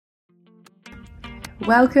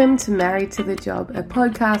Welcome to Married to the Job, a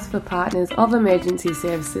podcast for partners of emergency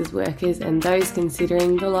services workers and those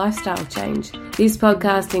considering the lifestyle change. This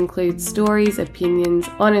podcast includes stories, opinions,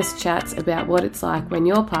 honest chats about what it's like when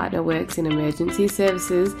your partner works in emergency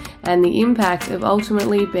services and the impact of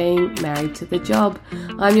ultimately being married to the job.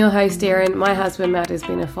 I'm your host Erin. My husband Matt has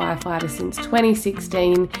been a firefighter since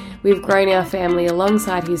 2016. We've grown our family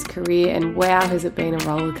alongside his career and wow, has it been a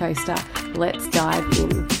roller coaster. Let's dive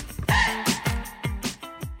in.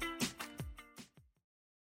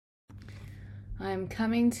 I'm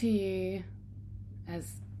coming to you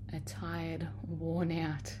as a tired,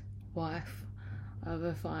 worn-out wife of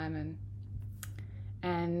a fireman.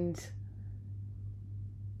 And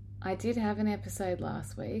I did have an episode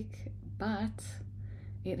last week, but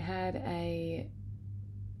it had a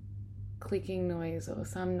clicking noise or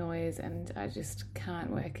some noise and I just can't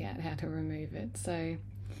work out how to remove it. So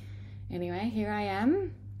anyway, here I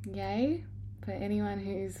am. Yay for anyone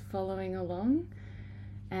who's following along.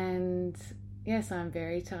 And yes, I'm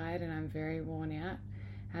very tired and I'm very worn out,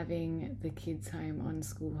 having the kids home on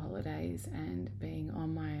school holidays and being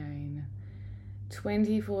on my own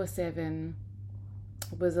 24/7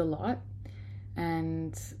 was a lot.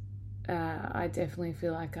 And I definitely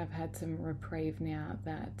feel like I've had some reprieve now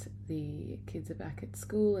that the kids are back at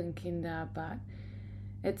school and kinder, but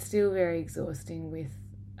it's still very exhausting with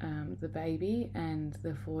the baby and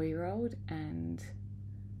the 4-year-old, and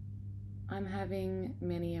I'm having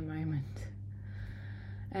many a moment.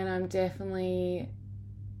 And I'm definitely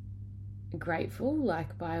grateful,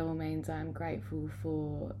 like by all means I'm grateful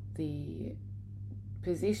for the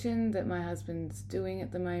position that my husband's doing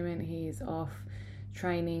at the moment. He is off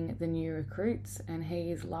training the new recruits and he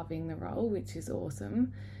is loving the role, which is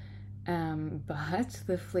awesome. But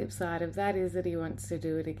the flip side of that is that he wants to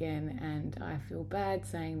do it again and I feel bad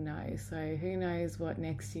saying no. So who knows what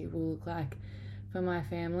next year will look like for my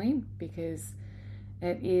family, because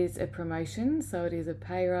it is a promotion, so it is a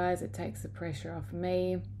pay rise. It takes the pressure off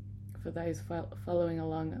me. For those following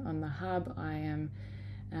along on the hub, I am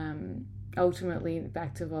ultimately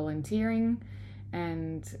back to volunteering,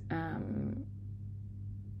 and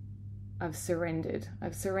I've surrendered.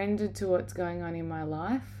 I've surrendered to what's going on in my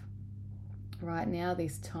life right now,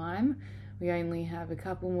 this time. We only have a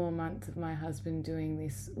couple more months of my husband doing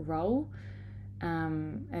this role,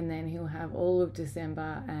 and then he'll have all of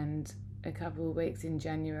December and a couple of weeks in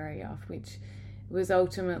January off, which was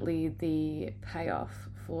ultimately the payoff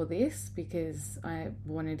for this because I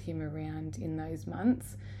wanted him around in those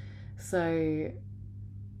months. So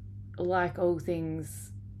like all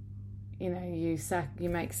things, you know, you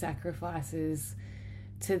make sacrifices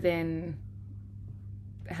to then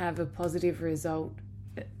have a positive result,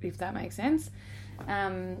 if that makes sense.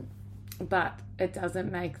 But it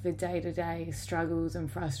doesn't make the day-to-day struggles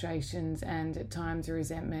and frustrations and at times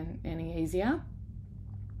resentment any easier.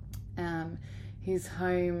 He's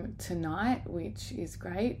home tonight, which is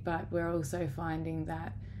great, but we're also finding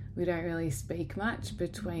that we don't really speak much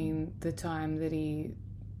between the time that he,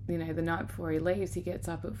 the night before he leaves, he gets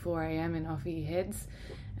up at 4 a.m. and off he heads.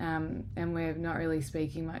 And we're not really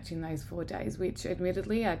speaking much in those 4 days, which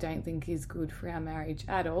admittedly I don't think is good for our marriage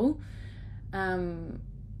at all.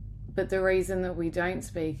 But the reason that we don't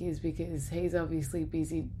speak is because he's obviously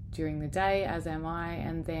busy during the day, as am I,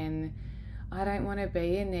 and then I don't want to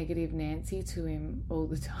be a negative Nancy to him all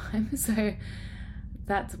the time. So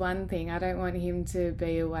that's one thing. I don't want him to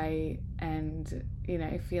be away and,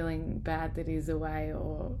 feeling bad that he's away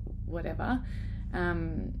or whatever.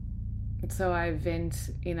 So I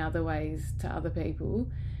vent in other ways to other people.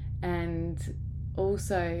 And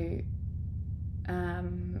also,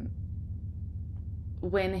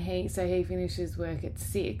 when he finishes work at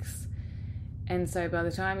 6, and so by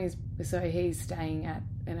the time he's staying at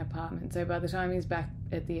an apartment, so by the time he's back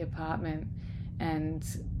at the apartment, and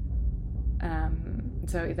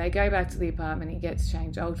so they go back to the apartment, he gets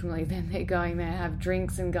changed, ultimately then they're going there, have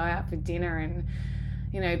drinks and go out for dinner and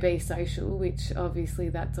be social, which obviously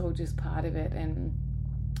that's all just part of it and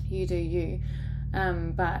you do you,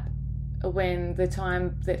 but when the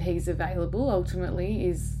time that he's available ultimately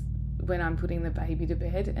is when I'm putting the baby to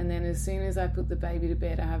bed, and then as soon as I put the baby to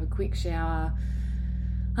bed I have a quick shower,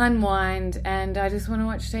 unwind, and I just want to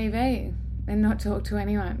watch TV and not talk to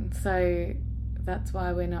anyone. So that's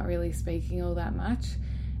why we're not really speaking all that much.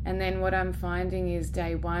 And then what I'm finding is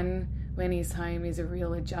day one when he's home is a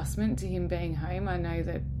real adjustment to him being home. I know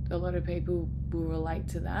that a lot of people will relate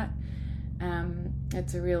to that.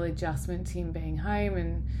 It's a real adjustment to him being home,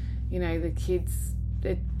 and the kids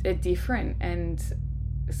are different, and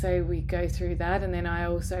so we go through that. And then I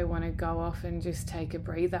also want to go off and just take a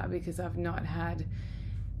breather because I've not had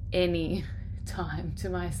any time to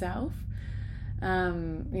myself.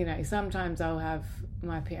 You know, sometimes I'll have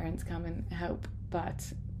my parents come and help,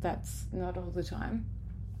 but that's not all the time.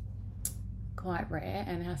 Quite rare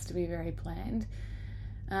and has to be very planned.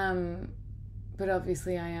 But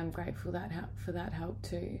obviously I am grateful for that help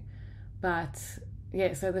too. But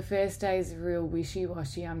yeah, so the first day is real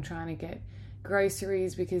wishy-washy. I'm trying to get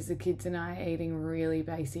groceries because the kids and I are eating really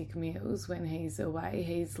basic meals when he's away.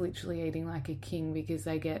 He's literally eating like a king because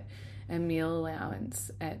they get a meal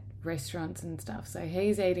allowance at restaurants and stuff. So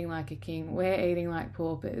he's eating like a king. We're eating like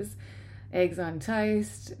paupers. Eggs on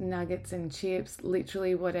toast, nuggets and chips,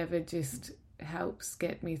 literally whatever just helps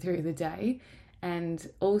get me through the day. And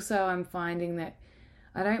also I'm finding that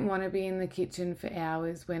I don't want to be in the kitchen for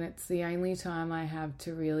hours when it's the only time I have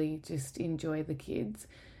to really just enjoy the kids.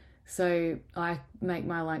 So I make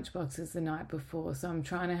my lunch boxes the night before. So I'm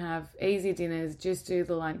trying to have easy dinners, just do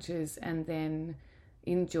the lunches and then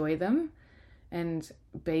enjoy them and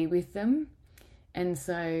be with them. And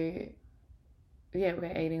so, yeah,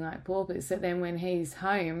 we're eating like paupers. So then when he's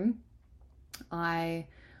home, I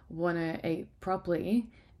want to eat properly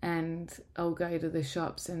and I'll go to the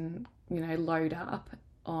shops and, you know, load up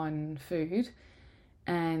on food.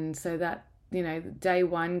 And so that, you know, day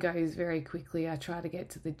one goes very quickly. I try to get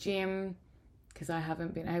to the gym because I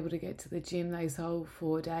haven't been able to get to the gym those whole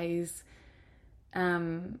 4 days.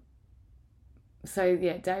 So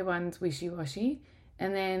yeah, day one's wishy-washy.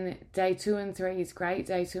 And then day 2 and 3 is great.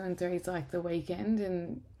 Day 2 and 3 is like the weekend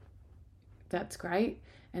and that's great.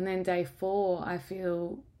 And then day 4, I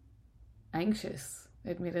feel anxious,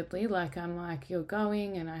 admittedly. Like I'm like, you're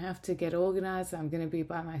going and I have to get organised. I'm going to be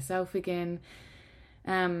by myself again.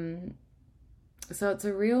 So it's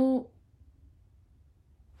a real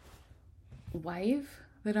wave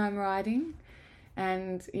that I'm riding.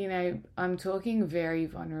 And, you know, I'm talking very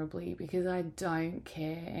vulnerably because I don't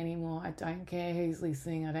care anymore. I don't care who's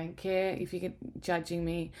listening. I don't care if you're judging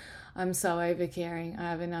me. I'm so over caring. I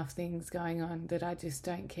have enough things going on that I just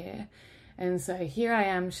don't care. And so here I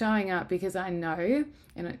am showing up because I know,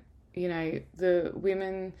 and, you know, the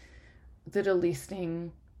women that are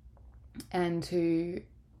listening and who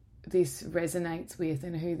this resonates with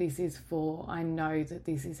and who this is for, I know that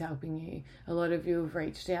this is helping you. A lot of you have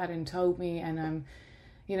reached out and told me, and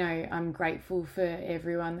I'm grateful for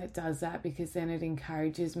everyone that does that because then it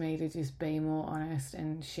encourages me to just be more honest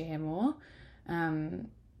and share more.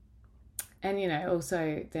 And, you know,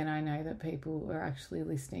 also then I know that people are actually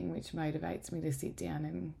listening, which motivates me to sit down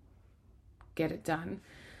and get it done.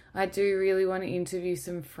 I do really want to interview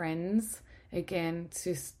some friends. Again,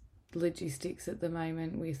 just logistics at the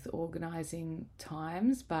moment with organising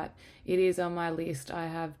times, but it is on my list. I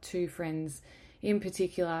have 2 friends in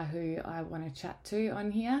particular who I want to chat to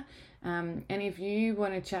on here. And if you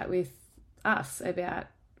want to chat with us about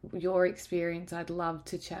your experience, I'd love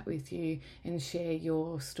to chat with you and share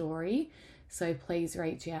your story. So please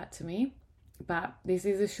reach out to me. But this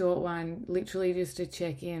is a short one, literally just to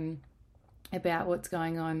check in about what's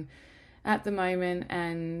going on at the moment.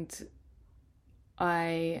 And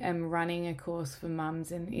I am running a course for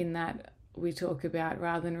mums, and in that we talk about,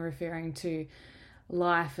 rather than referring to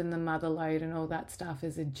life and the mother load and all that stuff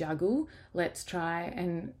as a juggle, let's try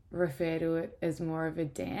and refer to it as more of a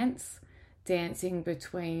dancing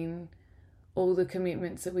between all the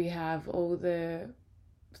commitments that we have, all the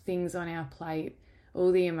things on our plate,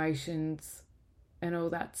 all the emotions and all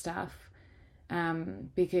that stuff,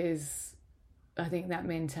 because I think that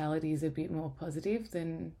mentality is a bit more positive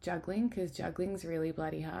than juggling, because juggling's really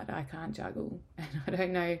bloody hard. I can't juggle,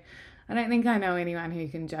 and I don't think I know anyone who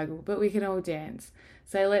can juggle, but we can all dance.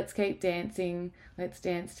 So let's keep dancing. Let's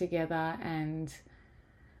dance together. And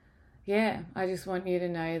yeah, I just want you to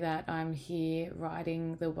know that I'm here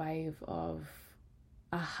riding the wave of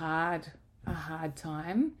a hard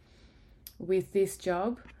time with this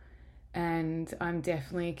job. And I'm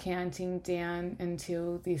definitely counting down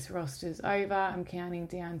until this roster's over. I'm counting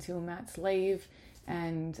down till Matt's leave,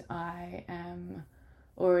 and I am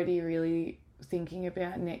already really thinking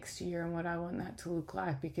about next year and what I want that to look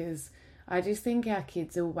like, because I just think our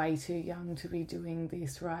kids are way too young to be doing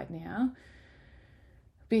this right now,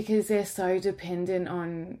 because they're so dependent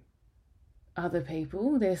on other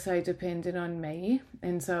people. They're so dependent on me,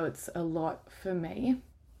 and so it's a lot for me.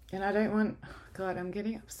 And I don't want, God, I'm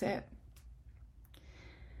getting upset.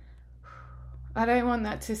 I don't want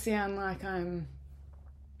that to sound like I'm,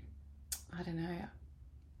 I don't know,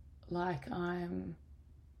 like I'm,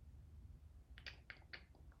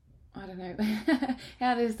 I don't know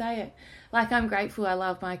how to say it. Like, I'm grateful. I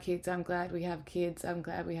love my kids. I'm glad we have kids. I'm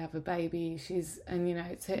glad we have a baby. And you know,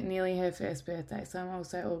 it's nearly her first birthday, so I'm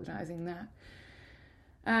also organising that.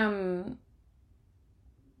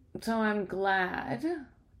 So I'm glad,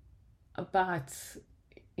 but,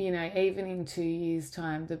 even in 2 years'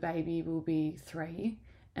 time, the baby will be 3,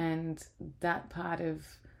 and that part of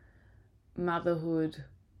motherhood,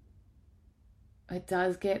 it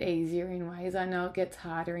does get easier in ways. I know it gets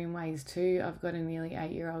harder in ways too. I've got a nearly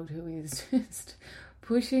 8-year-old who is just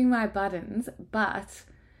pushing my buttons, but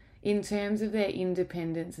in terms of their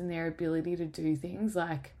independence and their ability to do things,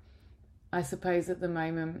 like, I suppose at the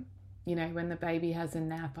moment, when the baby has a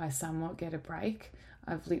nap, I somewhat get a break.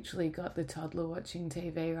 I've literally got the toddler watching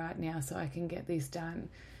TV right now so I can get this done.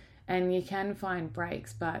 And you can find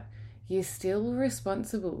breaks, but you're still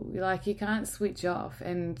responsible. Like, you can't switch off.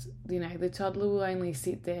 And, the toddler will only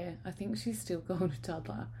sit there. I think she's still called a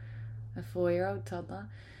toddler, a 4-year-old toddler.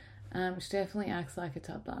 She definitely acts like a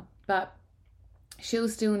toddler. But she'll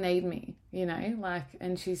still need me,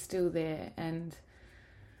 and she's still there, and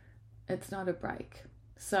it's not a break.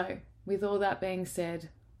 So, with all that being said,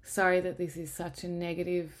 sorry that this is such a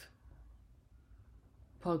negative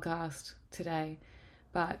podcast today,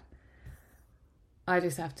 but I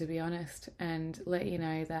just have to be honest and let you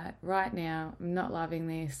know that right now I'm not loving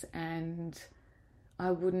this, and I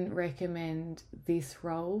wouldn't recommend this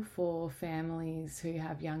role for families who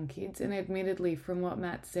have young kids. And admittedly, from what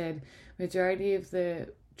Matt said, majority of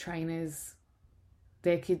the trainers,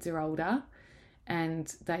 their kids are older and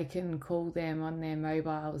they can call them on their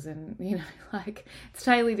mobiles, and, it's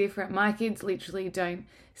totally different. My kids literally don't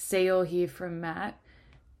see or hear from Matt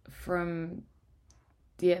from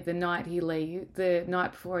the night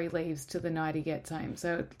before he leaves to the night he gets home.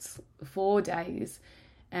 So it's 4 days.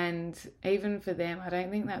 And even for them, I don't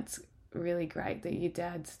think that's really great that your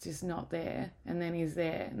dad's just not there, and then he's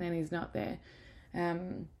there, and then he's not there.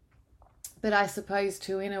 But I suppose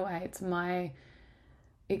too, in a way, it's my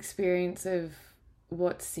experience of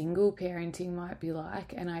what single parenting might be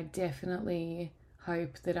like, and I definitely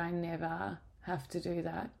hope that I never have to do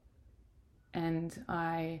that. And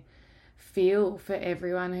I feel for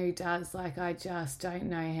everyone who does. Like, I just don't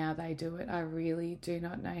know how they do it. I really do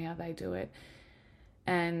not know how they do it.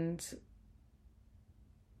 And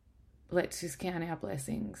let's just count our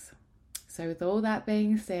blessings. So with all that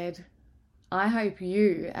being said, I hope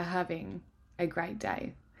you are having a great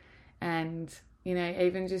day. And,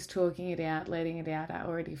 even just talking it out, letting it out, I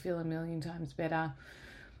already feel a million times better.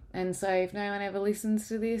 And so if no one ever listens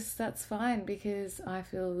to this, that's fine, because I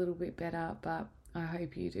feel a little bit better, but I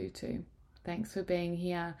hope you do too. Thanks for being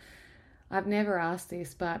here. I've never asked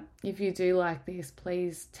this, but if you do like this,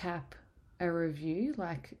 please tap a review,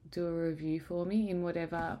 do a review for me in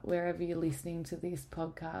wherever you're listening to this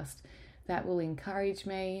podcast. That will encourage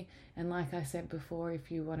me. And like I said before, if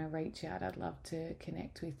you want to reach out, I'd love to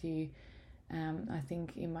connect with you. I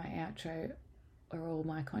think in my outro are all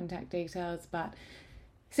my contact details, but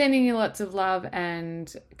sending you lots of love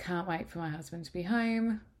and can't wait for my husband to be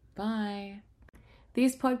home. Bye.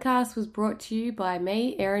 This podcast was brought to you by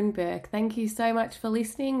me, Erin Burke. Thank you so much for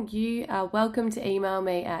listening. You are welcome to email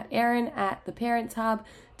me at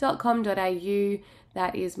erin@theparentshub.com.au.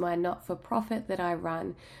 That is my not-for-profit that I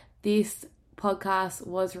run. This podcast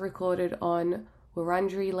was recorded on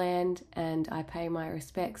Wurundjeri land, and I pay my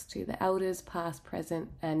respects to the elders past,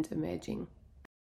 present and emerging.